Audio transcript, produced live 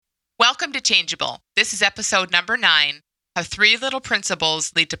Welcome to Changeable. This is episode number 9, How 3 Little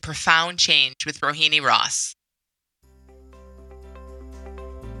Principles Lead to Profound Change with Rohini Ross.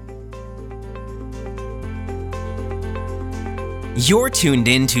 You're tuned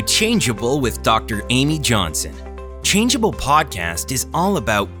in to Changeable with Dr. Amy Johnson. Changeable podcast is all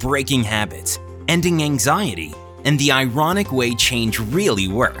about breaking habits, ending anxiety, and the ironic way change really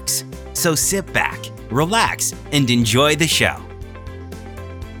works. So sit back, relax, and enjoy the show.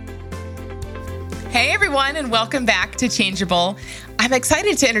 Hey everyone, and welcome back to Changeable. I'm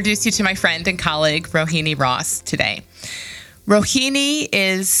excited to introduce you to my friend and colleague, Rohini Ross, today. Rohini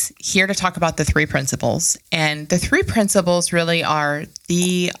is here to talk about the 3 principles, and the 3 principles really are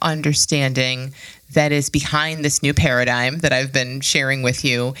the understanding that is behind this new paradigm that I've been sharing with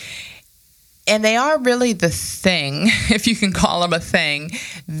you. And they are really the thing, if you can call them a thing,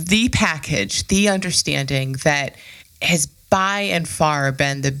 the package, the understanding that has by and far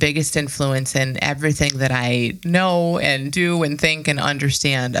been the biggest influence in everything that I know and do and think and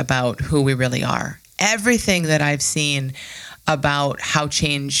understand about who we really are. Everything that I've seen about how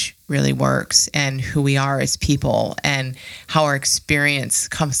change really works and who we are as people and how our experience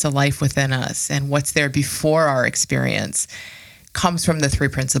comes to life within us and what's there before our experience comes from the 3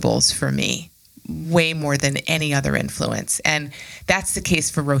 principles for me, way more than any other influence. And that's the case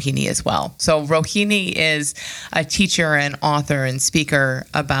for Rohini as well. So Rohini is a teacher and author and speaker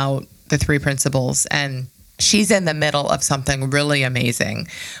about the 3 principles, and she's in the middle of something really amazing,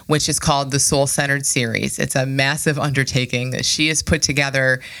 which is called the Soul-Centered Series. It's a massive undertaking that she has put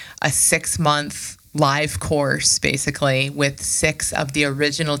together, a 6-month live course, basically, with 6 of the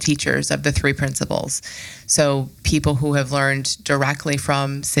original teachers of the 3 principles. So people who have learned directly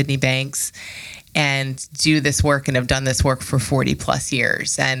from Sydney Banks and do this work and have done this work for 40 plus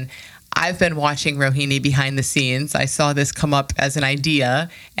years. And I've been watching Rohini behind the scenes. I saw this come up as an idea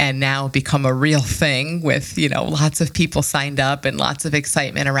and now become a real thing with, lots of people signed up and lots of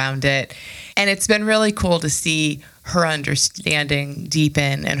excitement around it. And it's been really cool to see her understanding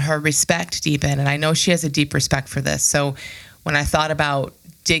deepen and her respect deepen. And I know she has a deep respect for this. So when I thought about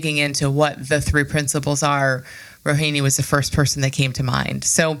digging into what the 3 principles are, Rohini was the first person that came to mind.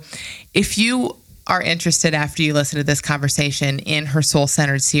 So if you are interested after you listen to this conversation in her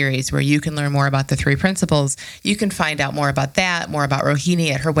Soul-Centered Series, where you can learn more about the 3 principles, you can find out more about that, more about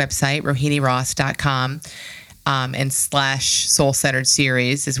Rohini at her website, rohiniross.com, and /Soul-Centered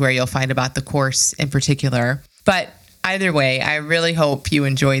Series is where you'll find about the course in particular. But either way, I really hope you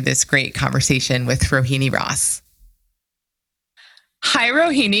enjoyed this great conversation with Rohini Ross. Hi,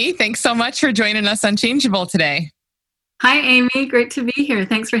 Rohini. Thanks so much for joining us on Changeable today. Hi, Amy. Great to be here.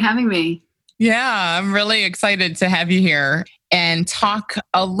 Thanks for having me. Yeah, I'm really excited to have you here and talk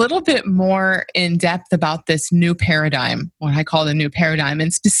a little bit more in depth about this new paradigm, what I call the new paradigm,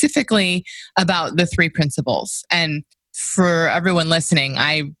 and specifically about the 3 principles. And for everyone listening,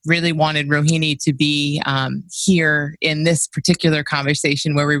 I really wanted Rohini to be here in this particular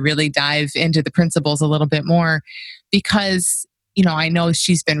conversation where we really dive into the principles a little bit more because, I know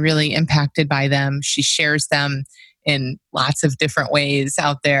she's been really impacted by them. She shares them in lots of different ways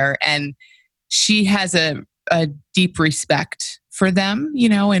out there. And she has a deep respect for them,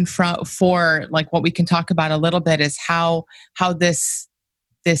 and for like what we can talk about a little bit is how this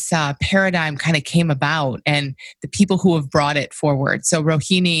paradigm kind of came about and the people who have brought it forward. So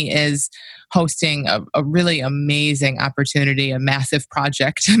Rohini is hosting a really amazing opportunity, a massive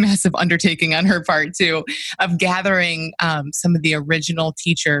project, a massive undertaking on her part too, of gathering some of the original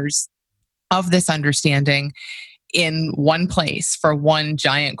teachers of this understanding in one place for one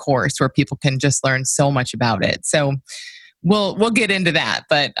giant course where people can just learn so much about it. So we'll get into that,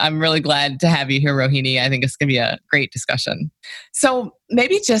 but I'm really glad to have you here, Rohini. I think it's going to be a great discussion. So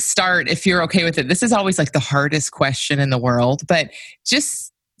maybe just start, if you're okay with it. This is always like the hardest question in the world, but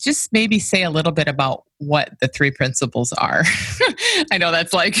just maybe say a little bit about what the 3 principles are. I know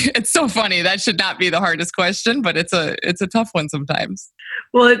that's it's so funny. That should not be the hardest question, but it's a tough one sometimes.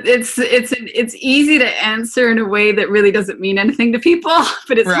 Well, it's easy to answer in a way that really doesn't mean anything to people,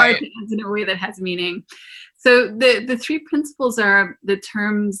 but it's hard to answer in a way that has meaning. So the 3 principles are the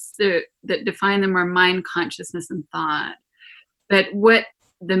terms that define them are mind, consciousness, and thought. But what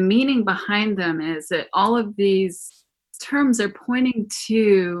the meaning behind them is that all of these terms are pointing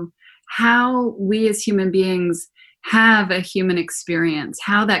to how we as human beings have a human experience,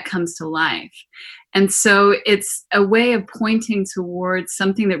 how that comes to life. And so it's a way of pointing towards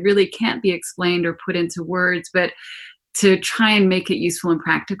something that really can't be explained or put into words, but to try and make it useful and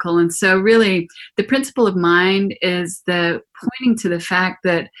practical. And so really the principle of mind is the pointing to the fact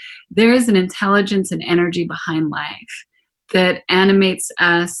that there is an intelligence and energy behind life that animates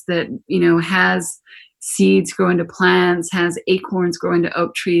us, that, has seeds grow into plants, has acorns grow into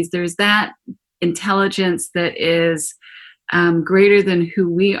oak trees. There's that intelligence that is greater than who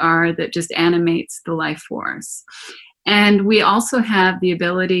we are, that just animates the life force. And we also have the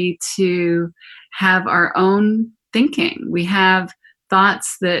ability to have our own thinking. We have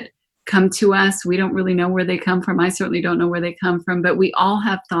thoughts that come to us. We don't really know where they come from. I certainly don't know where they come from, but we all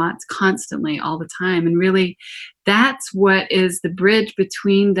have thoughts constantly, all the time. And really, that's what is the bridge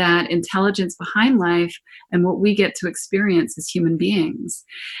between that intelligence behind life and what we get to experience as human beings.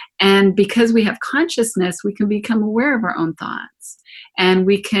 And because we have consciousness, we can become aware of our own thoughts. And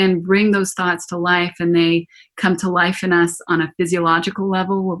we can bring those thoughts to life, and they come to life in us on a physiological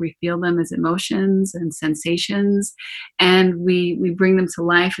level where we feel them as emotions and sensations. And we bring them to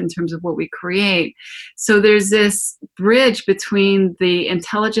life in terms of what we create. So there's this bridge between the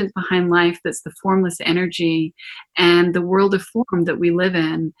intelligence behind life, that's the formless energy, and the world of form that we live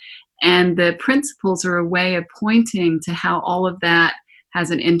in. And the principles are a way of pointing to how all of that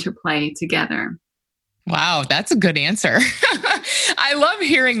has an interplay together. Wow, that's a good answer. I love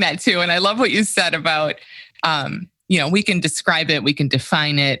hearing that too. And I love what you said about, we can describe it, we can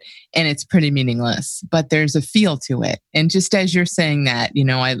define it, and it's pretty meaningless, but there's a feel to it. And just as you're saying that,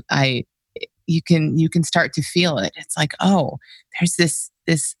 you can start to feel it. It's like, oh, there's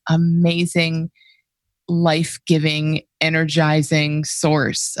this amazing, life-giving, energizing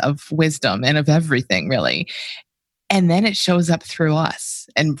source of wisdom and of everything, really. And then it shows up through us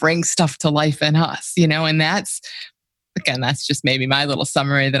and brings stuff to life in us, and that's just maybe my little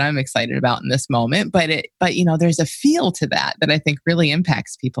summary that I'm excited about in this moment. But there's a feel to that I think really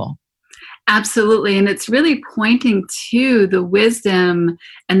impacts people. Absolutely. And it's really pointing to the wisdom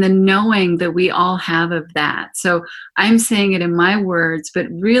and the knowing that we all have of that. So I'm saying it in my words, but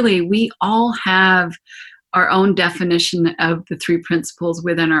really we all have our own definition of the three principles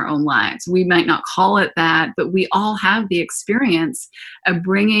within our own lives. We might not call it that, but we all have the experience of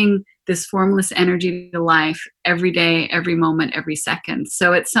bringing this formless energy to life every day, every moment, every second.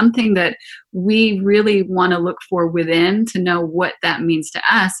 So it's something that we really want to look for within to know what that means to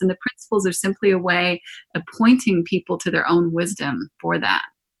us. And the principles are simply a way of pointing people to their own wisdom for that.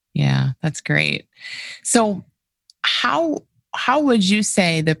 Yeah, that's great. So how would you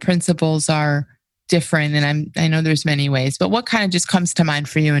say the principles are different? And I know there's many ways, but what kind of just comes to mind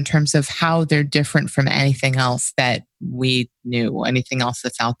for you in terms of how they're different from anything else that we knew, anything else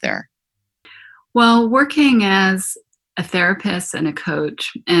that's out there? Well, working as a therapist and a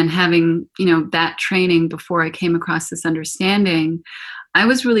coach and having, that training before I came across this understanding, I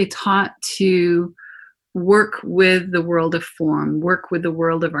was really taught to work with the world of form, work with the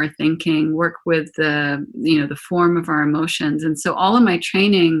world of our thinking, work with the form of our emotions. And so all of my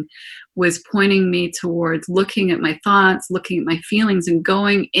training was pointing me towards looking at my thoughts, looking at my feelings, and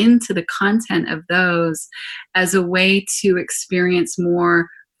going into the content of those as a way to experience more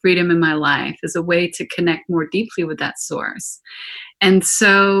freedom in my life, as a way to connect more deeply with that source. And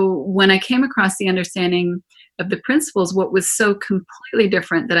so when I came across the understanding of the principles, what was so completely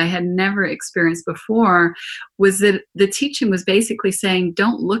different that I had never experienced before was that the teaching was basically saying,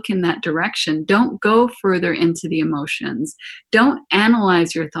 don't look in that direction. Don't go further into the emotions. Don't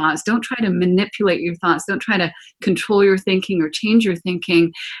analyze your thoughts. Don't try to manipulate your thoughts. Don't try to control your thinking or change your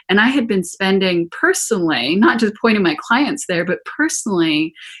thinking. And I had been spending personally, not just pointing my clients there, but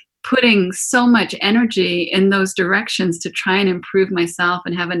personally putting so much energy in those directions to try and improve myself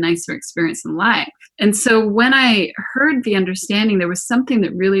and have a nicer experience in life. And so when I heard the understanding, there was something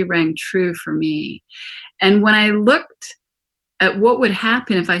that really rang true for me. And when I looked at what would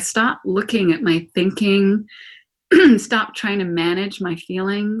happen if I stopped looking at my thinking, stopped trying to manage my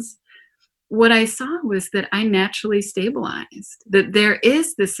feelings, what I saw was that I naturally stabilized, that there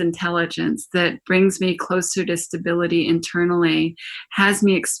is this intelligence that brings me closer to stability internally, has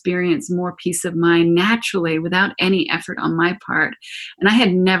me experience more peace of mind naturally without any effort on my part. And I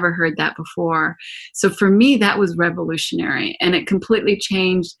had never heard that before. So for me, that was revolutionary. And it completely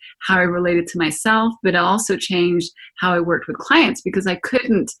changed how I related to myself, but it also changed how I worked with clients, because I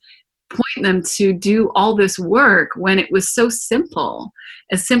couldn't point them to do all this work when it was so simple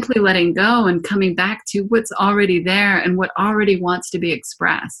as simply letting go and coming back to what's already there and what already wants to be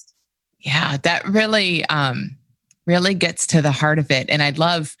expressed. Yeah, that really, really gets to the heart of it. And I'd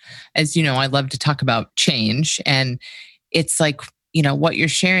love, as you know, I love to talk about change. And it's like, what you're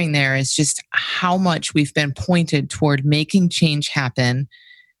sharing there is just how much we've been pointed toward making change happen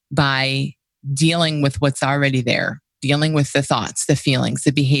by dealing with what's already there. Dealing with the thoughts, the feelings,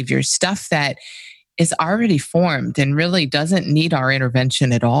 the behaviors, stuff that is already formed and really doesn't need our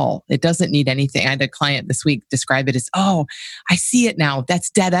intervention at all. It doesn't need anything. I had a client this week describe it as, oh, I see it now. That's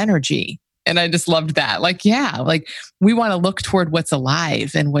dead energy. And I just loved that. Like, yeah, like we want to look toward what's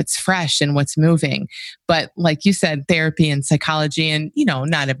alive and what's fresh and what's moving. But like you said, therapy and psychology and,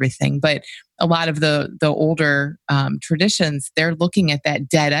 not everything, but a lot of the older traditions, they're looking at that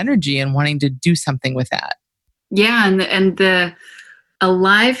dead energy and wanting to do something with that. Yeah. And the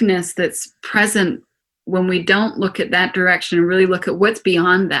aliveness that's present when we don't look at that direction and really look at what's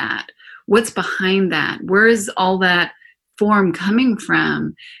beyond that, what's behind that, where is all that form coming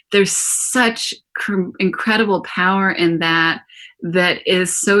from? There's such incredible power in that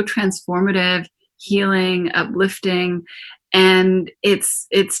is so transformative, healing, uplifting. And it's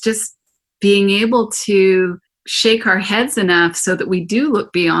just being able to shake our heads enough so that we do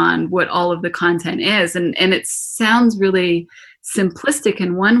look beyond what all of the content is. And it sounds really simplistic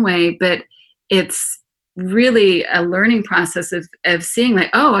in one way, but it's really a learning process of seeing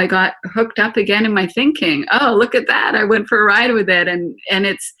like, oh, I got hooked up again in my thinking. Oh, look at that. I went for a ride with it. And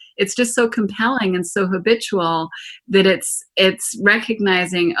it's just so compelling and so habitual that it's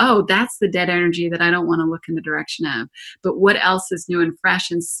recognizing, oh, that's the dead energy that I don't want to look in the direction of. But what else is new and fresh,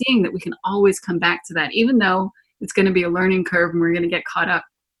 and seeing that we can always come back to that, even though it's going to be a learning curve and we're going to get caught up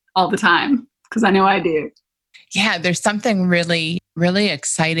all the time, because I know I do. Yeah, there's something really, really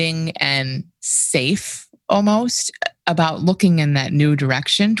exciting and safe almost about looking in that new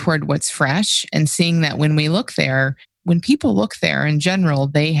direction toward what's fresh and seeing that when we look there, when people look there in general,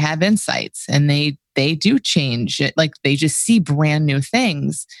 they have insights and they do change it. Like they just see brand new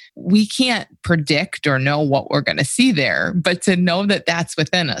things. We can't predict or know what we're going to see there, but to know that that's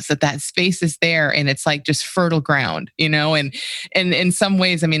within us, that space is there and it's like just fertile ground, and in some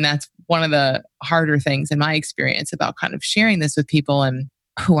ways, I mean, that's one of the harder things in my experience about kind of sharing this with people and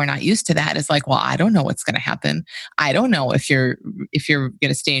who are not used to that is like, well, I don't know what's going to happen. I don't know if you're going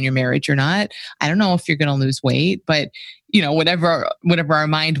to stay in your marriage or not. I don't know if you're going to lose weight, but whatever our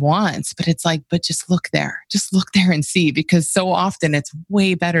mind wants. But it's like, but just look there and see, because so often it's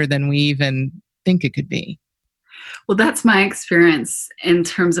way better than we even think it could be. Well, that's my experience in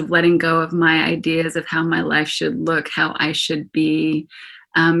terms of letting go of my ideas of how my life should look, how I should be.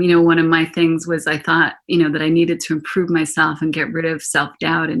 One of my things was I thought, that I needed to improve myself and get rid of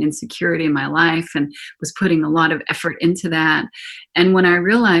self-doubt and insecurity in my life, and was putting a lot of effort into that. And when I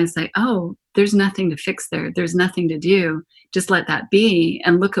realized like, oh, there's nothing to fix there. There's nothing to do. Just let that be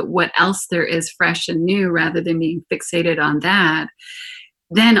and look at what else there is fresh and new rather than being fixated on that.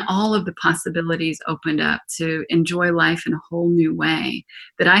 Then all of the possibilities opened up to enjoy life in a whole new way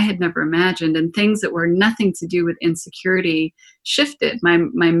that I had never imagined. And things that were nothing to do with insecurity shifted. My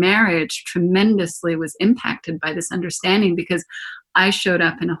marriage tremendously was impacted by this understanding, because I showed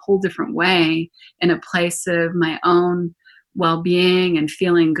up in a whole different way, in a place of my own well-being and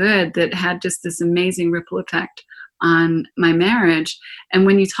feeling good that had just this amazing ripple effect on my marriage. And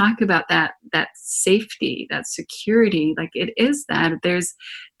when you talk about that safety, that security, like it is that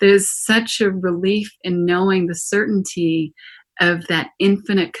there's such a relief in knowing the certainty of that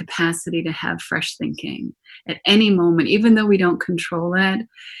infinite capacity to have fresh thinking at any moment, even though we don't control it.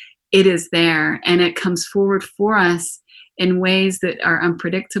 It is there, and it comes forward for us in ways that are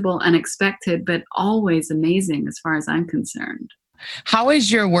unpredictable, unexpected, but always amazing as far as I'm concerned. How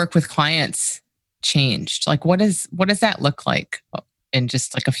is your work with clients changed? Like what does that look like in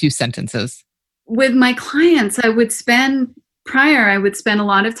just like a few sentences? With my clients, I would spend a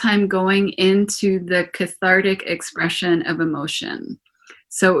lot of time going into the cathartic expression of emotion.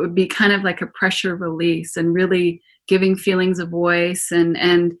 So it would be kind of like a pressure release and really giving feelings a voice and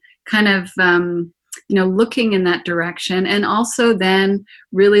kind of looking in that direction, and also then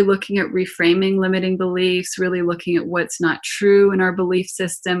really looking at reframing limiting beliefs, really looking at what's not true in our belief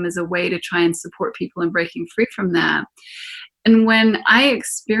system as a way to try and support people in breaking free from that. And when I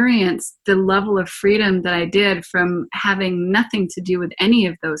experienced the level of freedom that I did from having nothing to do with any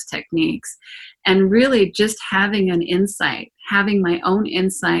of those techniques, and really just having an insight, having my own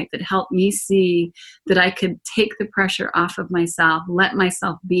insight that helped me see that I could take the pressure off of myself, let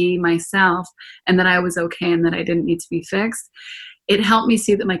myself be myself, and that I was okay and that I didn't need to be fixed, it helped me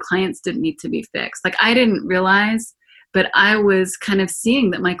see that my clients didn't need to be fixed. Like I didn't realize, but I was kind of seeing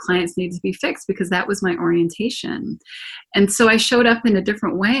that my clients needed to be fixed because that was my orientation. And so I showed up in a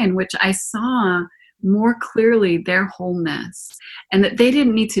different way in which I saw more clearly their wholeness, and that they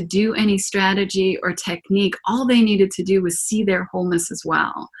didn't need to do any strategy or technique. All they needed to do was see their wholeness as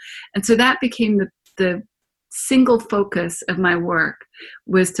well. And so that became the single focus of my work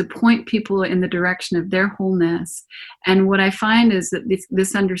was to point people in the direction of their wholeness. And what I find is that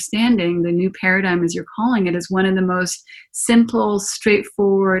this understanding, the new paradigm as you're calling it, is one of the most simple,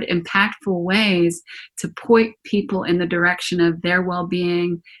 straightforward, impactful ways to point people in the direction of their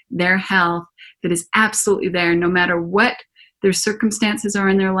well-being, their health, that is absolutely there no matter what their circumstances are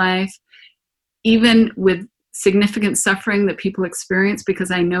in their life, even with significant suffering that people experience,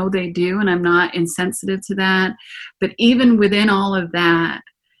 because I know they do, and I'm not insensitive to that. But even within all of that,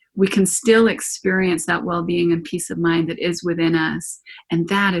 we can still experience that well-being and peace of mind that is within us. And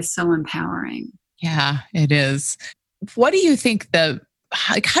that is so empowering. Yeah, it is. What do you think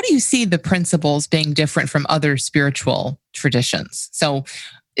how do you see the principles being different from other spiritual traditions? So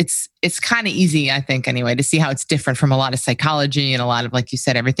it's kind of easy, I think, anyway, to see how it's different from a lot of psychology and a lot of, like you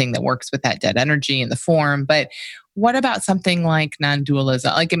said, everything that works with that dead energy and the form. But what about something like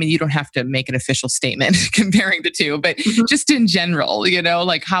non-dualism? Like, I mean, you don't have to make an official statement comparing the two, but just in general,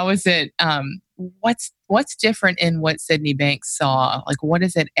 like how is it, what's different in what Sydney Banks saw? Like, what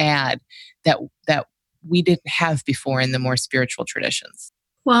does it add that we didn't have before in the more spiritual traditions?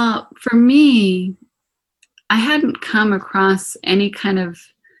 Well, for me, I hadn't come across any kind of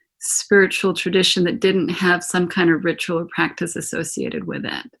spiritual tradition that didn't have some kind of ritual or practice associated with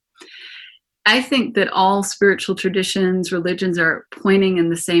it. I think that all spiritual traditions, religions are pointing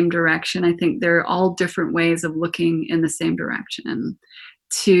in the same direction. I think they're all different ways of looking in the same direction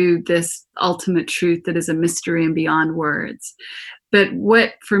to this ultimate truth that is a mystery and beyond words. But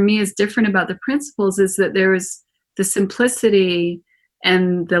what for me is different about the principles is that there is the simplicity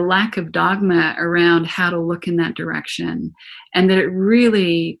and the lack of dogma around how to look in that direction, and that it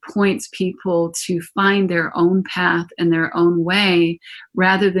really points people to find their own path and their own way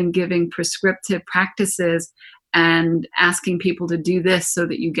rather than giving prescriptive practices and asking people to do this so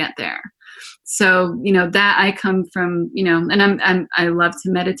that you get there. So, that I come from, and I love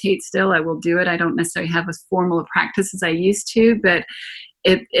to meditate still. I will do it. I don't necessarily have as formal a practice as I used to, but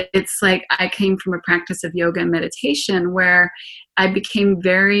it's like I came from a practice of yoga and meditation where I became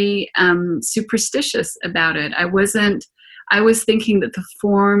very superstitious about it. I was thinking that the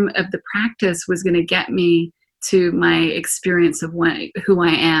form of the practice was going to get me to my experience of who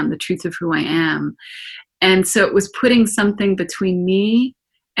I am, the truth of who I am. And so it was putting something between me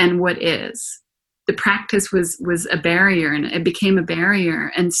and what is. The practice was a barrier, and it became a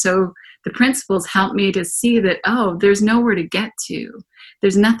barrier. And so the principles helped me to see that, there's nowhere to get to.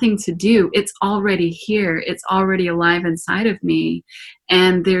 There's nothing to do. It's already here. It's already alive inside of me.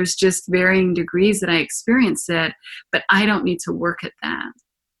 And there's just varying degrees that I experience it, but I don't need to work at that.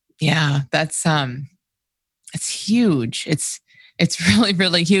 Yeah, that's it's huge. It's really,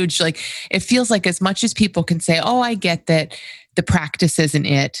 really huge. Like, it feels like as much as people can say, I get that the practice isn't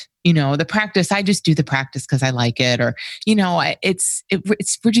it. The practice, I just do the practice because I like it, or,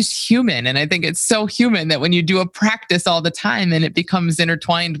 we're just human. And I think it's so human that when you do a practice all the time and it becomes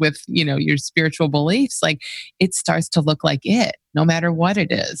intertwined with, your spiritual beliefs, like it starts to look like it, no matter what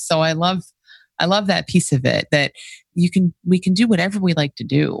it is. So I love that piece of it, that we can do whatever we like to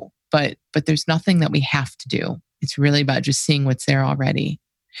do, but there's nothing that we have to do. It's really about just seeing what's there already.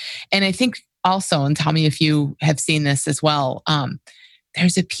 And I think also, and tell me if you have seen this as well,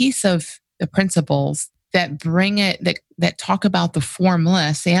 there's a piece of the principles that bring it, that talk about the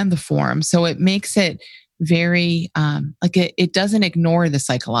formless and the form. So it makes it very, it doesn't ignore the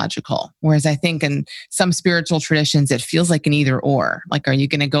psychological. Whereas I think in some spiritual traditions, it feels like an either or. Like, are you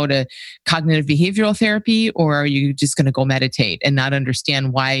going to go to cognitive behavioral therapy, or are you just going to go meditate and not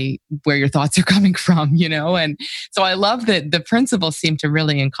understand where your thoughts are coming from, And so I love that the principles seem to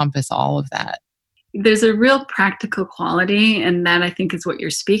really encompass all of that. There's a real practical quality, and that I think is what you're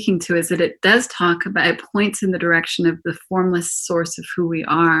speaking to, is that it does talk about, it points in the direction of the formless source of who we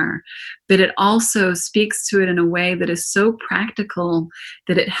are, but it also speaks to it in a way that is so practical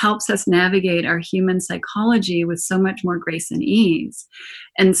that it helps us navigate our human psychology with so much more grace and ease.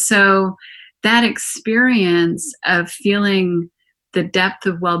 And so that experience of feeling the depth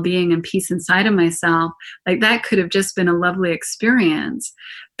of well-being and peace inside of myself, like that could have just been a lovely experience.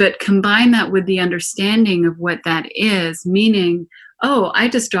 But combine that with the understanding of what that is, meaning, I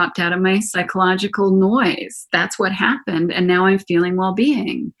just dropped out of my psychological noise. That's what happened. And now I'm feeling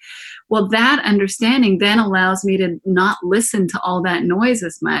well-being. Well, that understanding then allows me to not listen to all that noise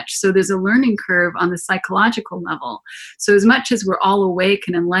as much. So there's a learning curve on the psychological level. So as much as we're all awake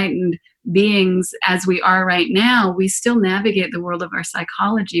and enlightened beings as we are right now, we still navigate the world of our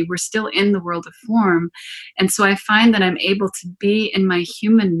psychology. We're still in the world of form. And so I find that I'm able to be in my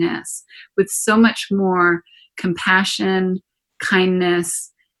humanness with so much more compassion,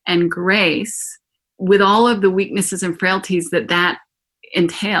 kindness, and grace with all of the weaknesses and frailties that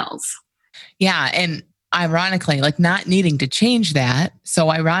entails. Yeah. And ironically, like not needing to change that. So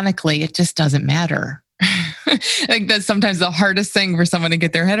ironically, it just doesn't matter. Like that's sometimes the hardest thing for someone to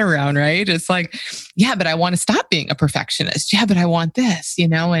get their head around, right? It's like, yeah, but I want to stop being a perfectionist. Yeah, but I want this,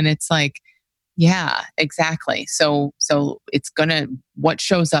 and it's like, yeah, exactly. So it's what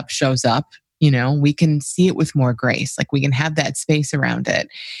shows up, we can see it with more grace. Like we can have that space around it.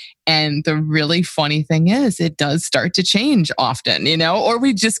 And the really funny thing is it does start to change often, or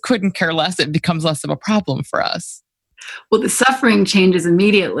we just couldn't care less. It becomes less of a problem for us. Well, the suffering changes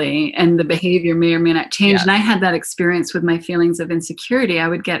immediately and the behavior may or may not change. Yeah. And I had that experience with my feelings of insecurity. I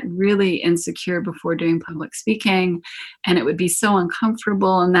would get really insecure before doing public speaking, and it would be so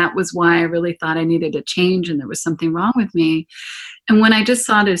uncomfortable. And that was why I really thought I needed a change and there was something wrong with me. And when I just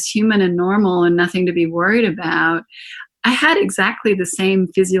saw it as human and normal and nothing to be worried about, I had exactly the same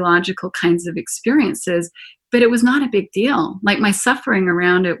physiological kinds of experiences, but it was not a big deal. Like my suffering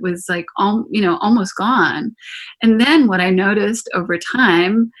around it was like, almost gone. And then what I noticed over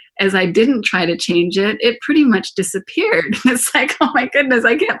time, as I didn't try to change it, it pretty much disappeared. It's like, oh my goodness,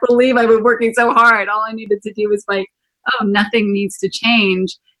 I can't believe I've been working so hard. All I needed to do was like, oh, nothing needs to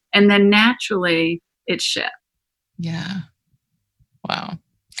change. And then naturally it shifts. Yeah. Wow.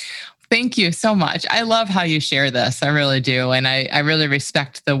 Thank you so much. I love how you share this. I really do. And I really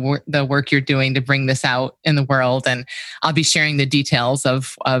respect the work you're doing to bring this out in the world. And I'll be sharing the details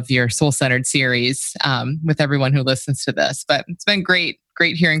of your Soul-Centered series with everyone who listens to this. But it's been great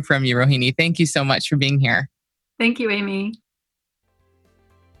hearing from you, Rohini. Thank you so much for being here. Thank you, Amy.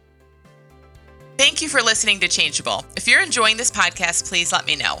 Thank you for listening to Changeable. If you're enjoying this podcast, please let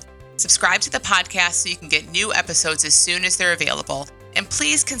me know. Subscribe to the podcast so you can get new episodes as soon as they're available. And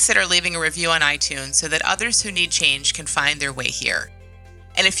please consider leaving a review on iTunes so that others who need change can find their way here.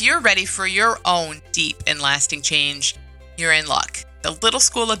 And if you're ready for your own deep and lasting change, you're in luck. The Little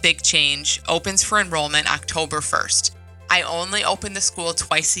School of Big Change opens for enrollment October 1st. I only open the school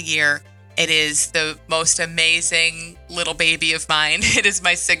twice a year. It is the most amazing little baby of mine. It is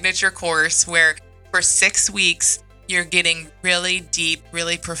my signature course where for 6 weeks, you're getting really deep,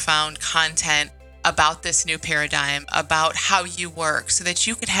 really profound content about this new paradigm, about how you work so that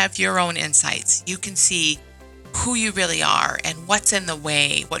you can have your own insights. You can see who you really are and what's in the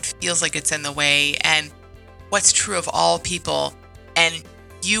way, what feels like it's in the way, and what's true of all people. And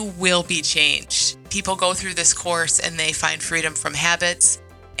you will be changed. People go through this course and they find freedom from habits,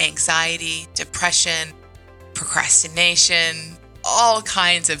 anxiety, depression, procrastination, all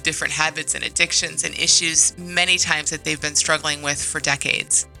kinds of different habits and addictions and issues many times that they've been struggling with for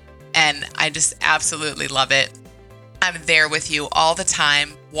decades. And I just absolutely love it. I'm there with you all the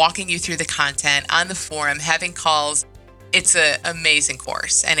time, walking you through the content on the forum, having calls. It's an amazing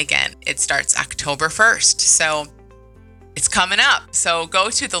course. And again, it starts October 1st. So it's coming up. So go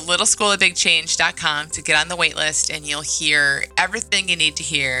to thelittleschoolofbigchange.com to get on the wait list and you'll hear everything you need to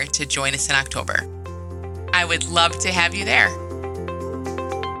hear to join us in October. I would love to have you there.